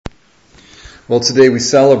Well, today we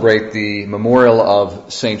celebrate the memorial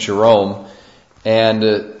of St. Jerome,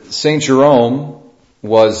 and St. Jerome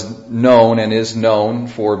was known and is known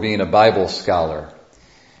for being a Bible scholar.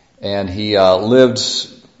 And he lived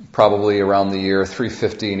probably around the year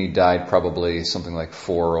 350, and he died probably something like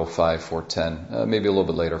 405, 410, maybe a little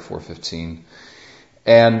bit later, 415.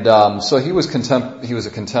 And so he was a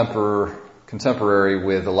contemporary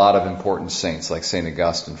with a lot of important saints, like St.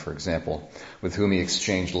 Augustine, for example, with whom he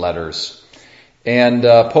exchanged letters. And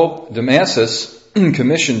Pope Damasus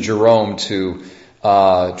commissioned Jerome to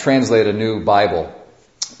translate a new Bible.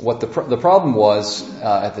 What the problem was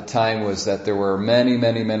at the time was that there were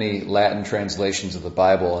many Latin translations of the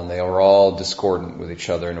Bible, and they were all discordant with each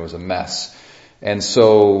other, and it was a mess. And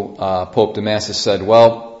so Pope Damasus said,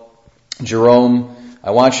 well, Jerome, I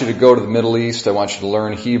want you to go to the Middle East, I want you to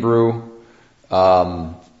learn Hebrew,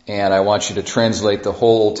 and I want you to translate the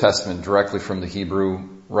whole Old Testament directly from the Hebrew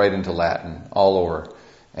right into Latin, all over.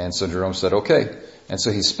 And so Jerome said, okay. And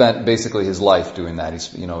so he spent basically his life doing that. It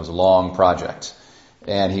was a long project.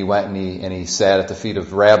 And he went and he sat at the feet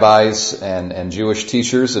of rabbis and Jewish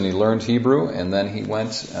teachers, and he learned Hebrew, and then he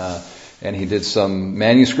went and he did some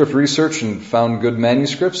manuscript research and found good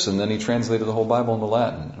manuscripts, and then he translated the whole Bible into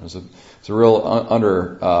Latin. It was a real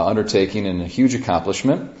undertaking and a huge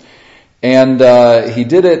accomplishment. And he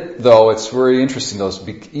did it, though, it's very interesting, though,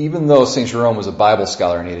 even though St. Jerome was a Bible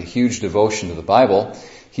scholar and he had a huge devotion to the Bible,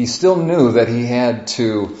 he still knew that he had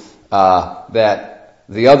to, that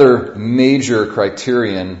the other major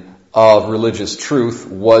criterion of religious truth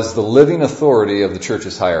was the living authority of the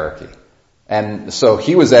church's hierarchy. And so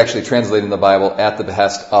he was actually translating the Bible at the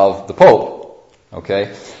behest of the Pope.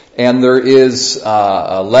 Okay? And there is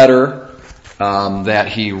a letter that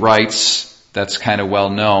he writes that's kind of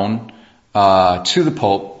well known to the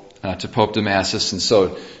Pope, to Pope Damasus. And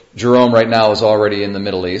so Jerome right now is already in the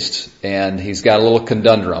Middle East, and he's got a little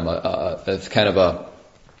conundrum, it's kind of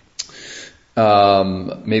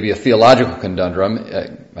maybe a theological conundrum,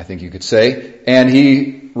 I think you could say. And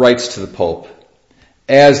he writes to the Pope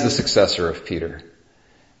as the successor of Peter,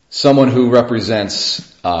 someone who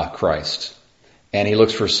represents Christ. And he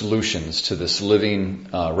looks for solutions to this living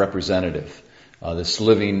representative, this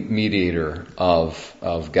living mediator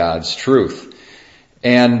of God's truth.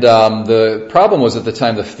 And the problem was at the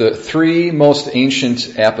time, the three most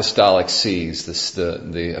ancient apostolic sees,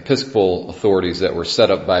 the episcopal authorities that were set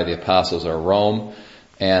up by the apostles are Rome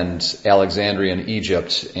and Alexandria in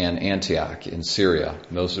Egypt and Antioch in Syria.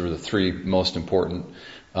 And those are the three most important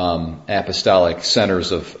apostolic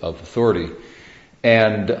centers of authority.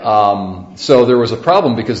 And so there was a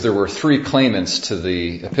problem because there were three claimants to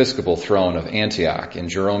the episcopal throne of Antioch, and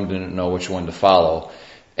Jerome didn't know which one to follow.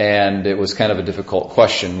 And it was kind of a difficult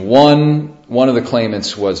question. One of the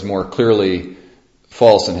claimants was more clearly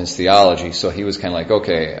false in his theology, so he was kind of like,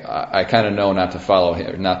 okay, I kind of know not to follow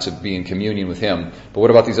him, not to be in communion with him. But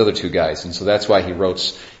what about these other two guys? And so that's why he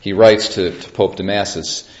writes to Pope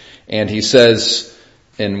Damasus, and he says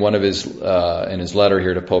in one of his in his letter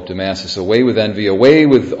here to Pope Damasus, away with envy, away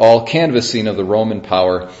with all canvassing of the Roman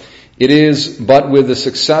power. It is but with the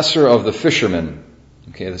successor of the fisherman,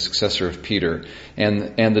 the successor of Peter,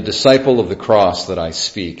 and the disciple of the cross that I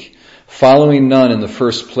speak. Following none in the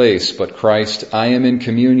first place but Christ, I am in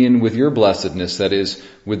communion with your blessedness, that is,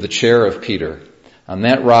 with the chair of Peter. On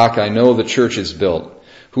that rock I know the church is built.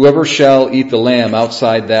 Whoever shall eat the lamb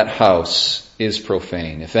outside that house is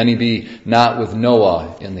profane. If any be not with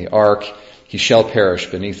Noah in the ark, he shall perish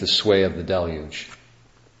beneath the sway of the deluge.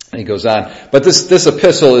 And he goes on. But this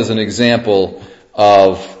epistle is an example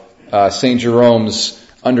of St. Jerome's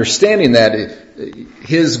understanding that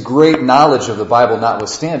his great knowledge of the Bible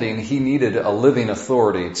notwithstanding, he needed a living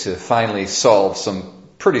authority to finally solve some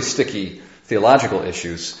pretty sticky theological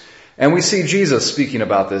issues. And we see Jesus speaking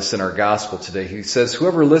about this in our gospel today. He says,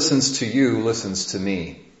 whoever listens to you listens to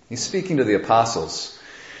me. He's speaking to the apostles.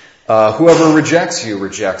 Whoever rejects you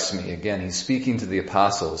rejects me. Again, he's speaking to the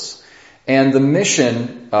apostles. And the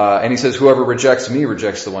mission, and he says, whoever rejects me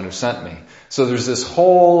rejects the one who sent me. So there's this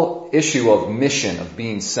whole issue of mission, of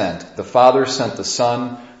being sent. The Father sent the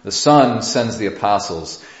Son sends the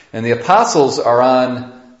apostles. And the apostles are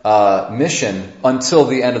on mission until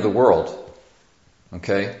the end of the world.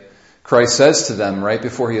 Okay? Christ says to them right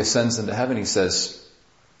before he ascends into heaven, he says,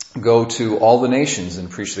 go to all the nations and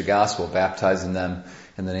preach the gospel, baptizing them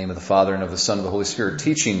in the name of the Father and of the Son and of the Holy Spirit,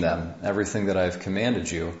 teaching them everything that I have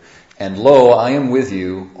commanded you. And lo, I am with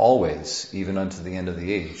you always, even unto the end of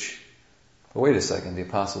the age. But wait a second, the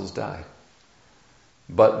apostles died.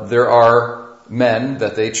 But there are men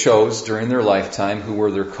that they chose during their lifetime who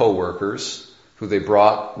were their co-workers, who they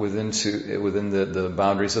brought within the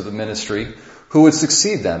boundaries of the ministry, who would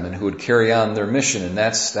succeed them and who would carry on their mission, and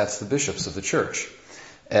that's the bishops of the church.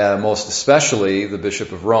 Most especially the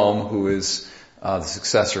Bishop of Rome, who is the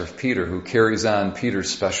successor of Peter, who carries on Peter's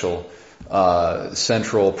special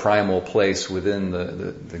central primal place within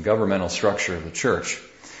the governmental structure of the church.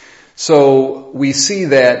 So we see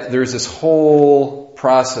that there's this whole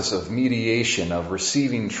process of mediation, of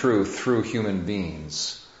receiving truth through human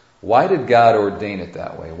beings. Why did God ordain it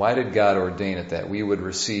that way? Why did God ordain it that we would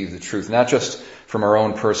receive the truth, not just from our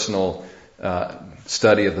own personal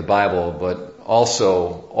study of the Bible, but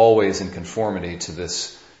also always in conformity to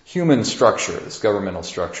this human structure, this governmental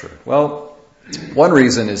structure? Well, one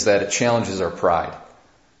reason is that it challenges our pride.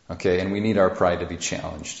 Okay, and we need our pride to be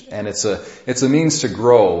challenged. And it's a means to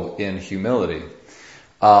grow in humility.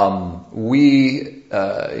 Pride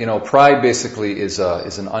basically is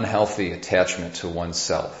an unhealthy attachment to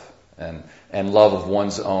oneself and love of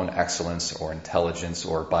one's own excellence or intelligence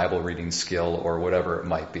or Bible reading skill or whatever it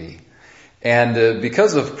might be. And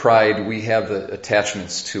because of pride, we have the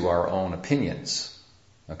attachments to our own opinions.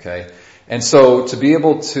 Okay, and so to be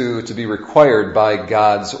able to be required by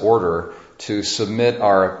God's order to submit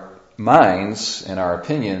our minds and our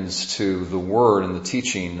opinions to the word and the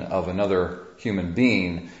teaching of another human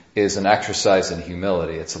being is an exercise in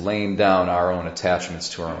humility. It's laying down our own attachments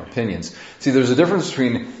to our own opinions. See, there's a difference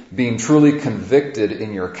between being truly convicted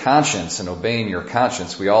in your conscience and obeying your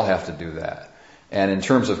conscience. We all have to do that. And in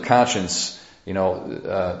terms of conscience,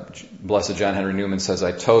 Blessed John Henry Newman says,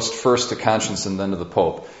 I toast first to conscience and then to the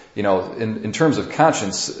Pope. In terms of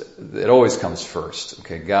conscience, it always comes first.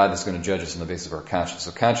 Okay, God is going to judge us on the basis of our conscience.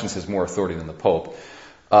 So conscience has more authority than the Pope.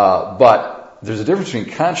 But there's a difference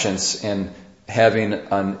between conscience and having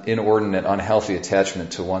an inordinate, unhealthy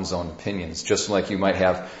attachment to one's own opinions. Just like you might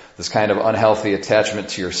have this kind of unhealthy attachment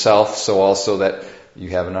to yourself, so also that you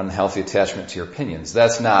have an unhealthy attachment to your opinions.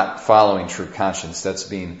 That's not following true conscience. That's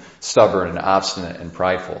being stubborn and obstinate and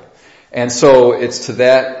prideful. And so it's to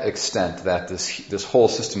that extent that this whole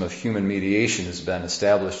system of human mediation has been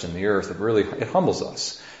established in the earth. It humbles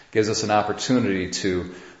us, gives us an opportunity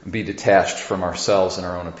to be detached from ourselves and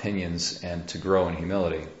our own opinions and to grow in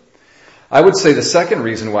humility. I would say the second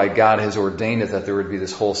reason why God has ordained it that there would be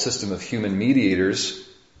this whole system of human mediators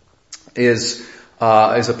is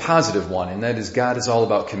a positive one, and that is God is all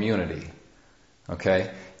about community.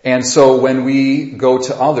 Okay? And so when we go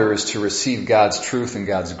to others to receive God's truth and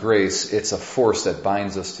God's grace, it's a force that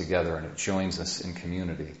binds us together and it joins us in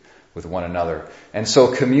community with one another. And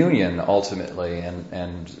so communion ultimately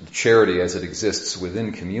and charity as it exists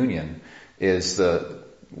within communion is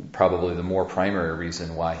probably the more primary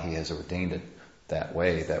reason why he has ordained it that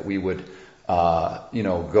way, that we would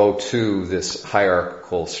go to this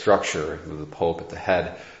hierarchical structure with the Pope at the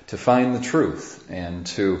head to find the truth and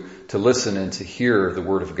to listen and to hear the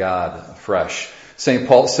Word of God afresh. St.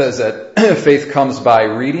 Paul says that faith comes by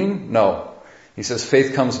reading. No. He says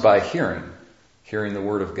faith comes by hearing the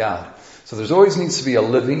Word of God. So there's always needs to be a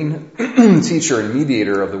living teacher and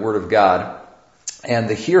mediator of the Word of God, and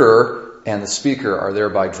the hearer and the speaker are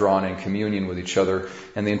thereby drawn in communion with each other,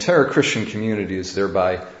 and the entire Christian community is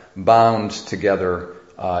thereby bound together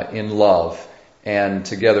in love, and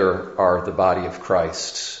together are the body of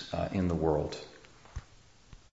Christ in the world.